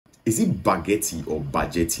Is it Bagetti or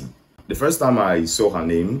Bagetti? The first time I saw her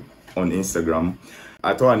name on Instagram,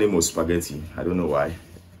 I thought her name was Spaghetti. I don't know why.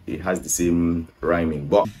 It has the same rhyming,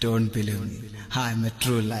 but don't believe me, I'm a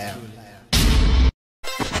true liar.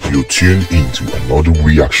 You tune into another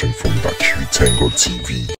reaction from Bagetti Thank God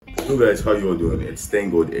TV. So guys, how you all doing? It's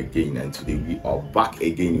Thank God again, and today we are back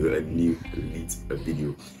again with a new lit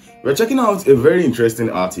video. We're checking out a very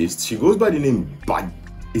interesting artist. She goes by the name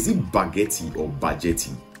Is it Bagetti or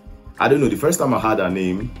Bagetti? I don't know. The first time I heard her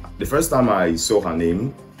name, the first time I saw her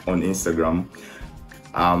name on Instagram,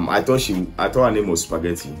 I thought her name was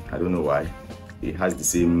Spaghetti. I don't know why. It has the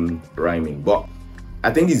same rhyming, but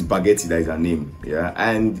I think it's Bagetti that is her name. Yeah,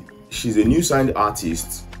 and she's a new signed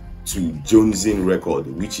artist to Jonzing record,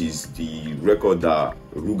 which is the record that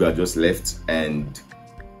Ruga just left, and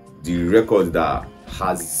the record that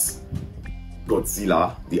has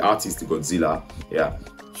Godzilla, the artist Godzilla. Yeah,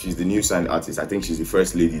 she's the new signed artist. I think she's the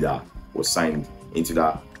first lady that was signed into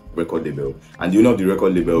that record label, and the owner of the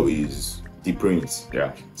record label is the Prince.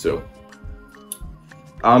 Yeah, so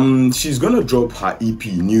she's gonna drop her EP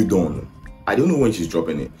New Dawn. I don't know when she's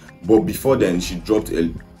dropping it, but before then she dropped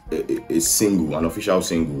a single, an official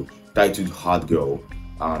single titled Hard Girl.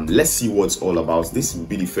 Let's see what's all about. This will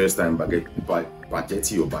be the first time Bagetti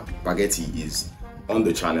is on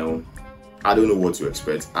the channel. I don't know what to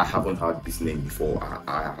expect. I haven't heard this name before.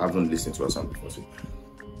 I haven't listened to her song before. So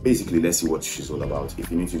basically, let's see what she's all about. If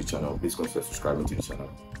you're new to the channel, please consider subscribing to the channel.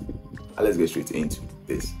 And let's get straight into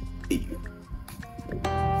this video.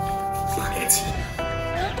 Bagetti.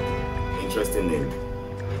 Interesting name.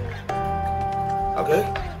 Okay.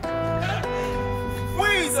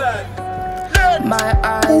 My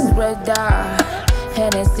eyes redder,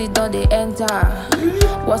 Hennessy don't they enter.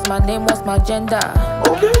 What's my name, what's my gender?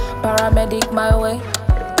 Okay. Paramedic my way.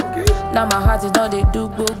 Okay. Now my heart is don't they do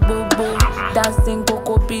boo boo boo. Dancing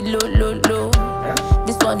coco low low low.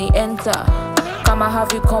 This one he enter. Come and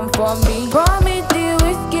have you come for me. Pour me the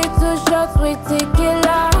whiskey, 2 shots with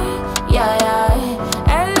tequila. Yeah yeah.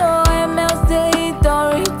 LOML say he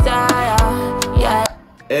don't retire. Yeah.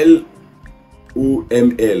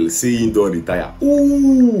 LOML saying don't retire.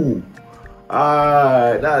 Ooh,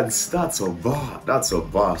 that's a bar. That's a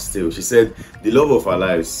bar still. She said the love of her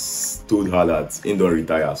life told her that he don't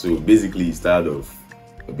retire. So basically he's tired of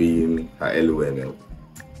being her LOML.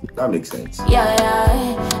 That makes sense. Yeah,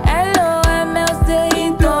 yeah. LOML say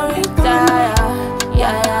he don't retire.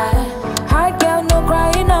 Yeah, yeah. Hard girl, no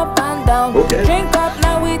crying up and down. Okay. Drink up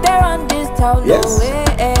now, we there on this town. Yes. No way.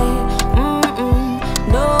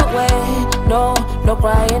 No way. No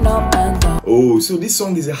crying up and down. Oh, so this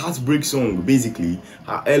song is a heartbreak song. Basically,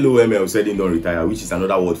 her LOML said he don't retire, which is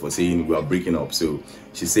another word for saying we are breaking up. So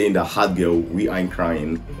she's saying that hard girl, we ain't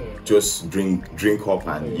crying. Just drink up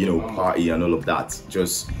and, you know, party and all of that.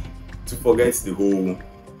 Just to forget the whole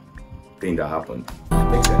thing that happened.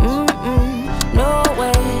 Makes sense. No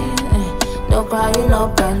way. No crying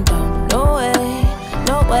up and down. No way.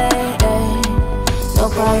 No way. No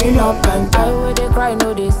crying up and down. I would cry,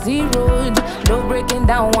 no they see road. No breaking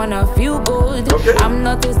down, wanna feel good. Okay. I'm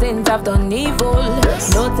not a saint, I've done evil.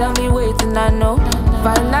 Yes. No tell me waiting, I know.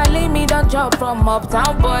 Finally me done job from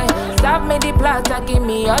uptown boy. Stop me the plaster, give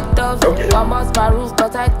me a dove. Okay. One more roof,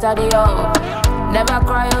 but I tidy up. Never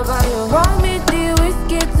cry over you. Pour me the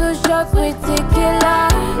whiskey, 2 shots with tequila.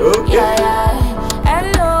 Okay. Yeah,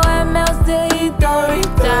 yeah. LOML say he don't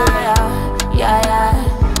retire. Yeah, yeah.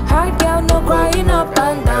 Hard girl, no crying up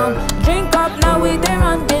and down. Drink up now, we there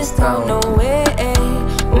on this town. No way,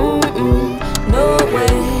 no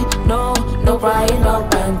way, no crying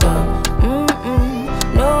up and down.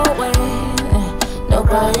 No way, no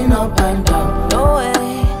crying up and down. No way,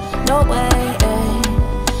 no crying.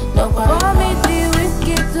 Pour me the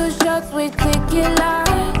whiskey, 2 shots with tequila.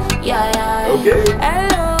 Yeah, yeah. Okay.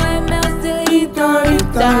 LOML say he don't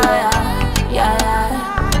retire. Yeah, yeah.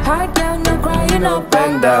 Hard girl, no crying up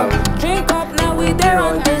and down. Drink up now, we there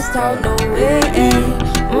on this town. No way,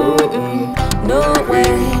 no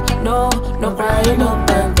way, no crying up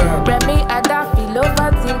and down. Bring me a that feel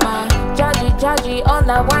over Tima. Jaji on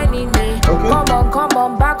the whining day. Come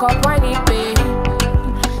on, back up whining pay.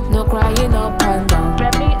 No crying up and down.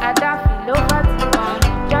 Bring me a that feel over Tima.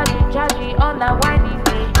 Jaji on the whining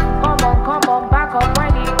day. Come on, back up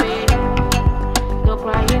whining pay. No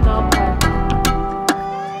crying up and down.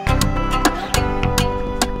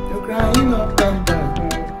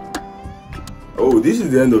 Oh, this is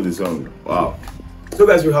the end of the song. Wow. So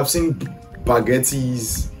guys, we have seen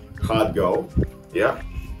Bagetti's Hard Girl. Yeah,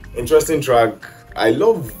 interesting track. I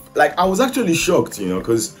love, like, I was actually shocked, you know,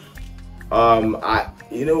 because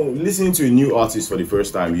listening to a new artist for the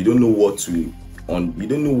first time, you don't know what to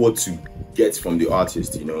what to get from the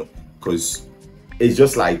artist, you know, because it's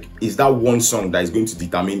just like, is that one song that is going to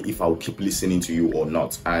determine if I'll keep listening to you or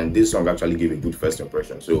not? And this song actually gave a good first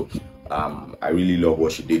impression. So I really love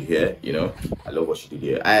what she did here, you know. I love what she did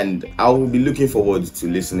here, and I will be looking forward to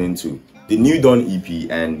listening to the new Dawn EP.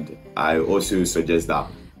 And I also suggest that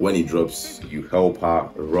when it drops, you help her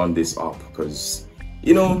run this up, because,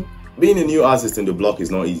 you know, being a new artist in the block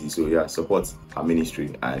is not easy. So yeah, support her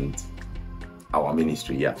ministry and our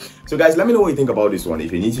ministry. Yeah, so guys, let me know what you think about this one.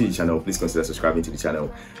 If you're new to the channel, please consider subscribing to the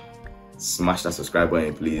channel. Smash that subscribe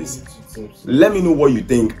button, please. Let me know what you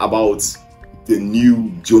think about the new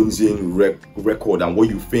Jonzing record and what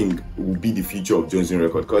you think will be the future of Jonzing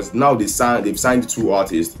record, because now they've signed 2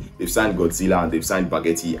 artists. They've signed Godzilla and they've signed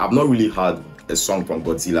Bagetti. I've not really heard a song from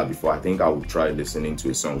Godzilla before. I think I will try listening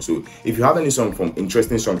to a song. So if you have any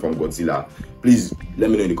interesting song from Godzilla, please let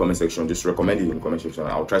me know in the comment section. Just recommend it in the comment section.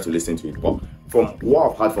 I'll try to listen to it. But from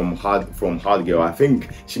what I've heard from Hard Girl, I think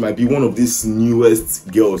she might be one of these newest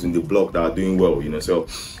girls in the block that are doing well, you know. So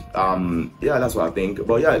yeah, that's what I think.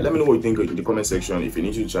 But yeah, let me know what you think in the comment section. If you're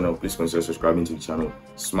new to the channel, please consider subscribing to the channel.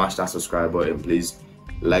 Smash that subscribe button, please.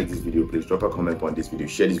 Like this video, please drop a comment on this video,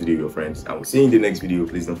 share this video with your friends, and we'll see you in the next video.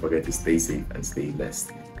 Please don't forget to stay safe and stay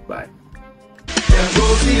blessed. Bye.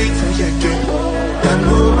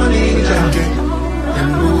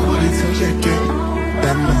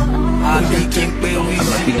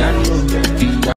 I'm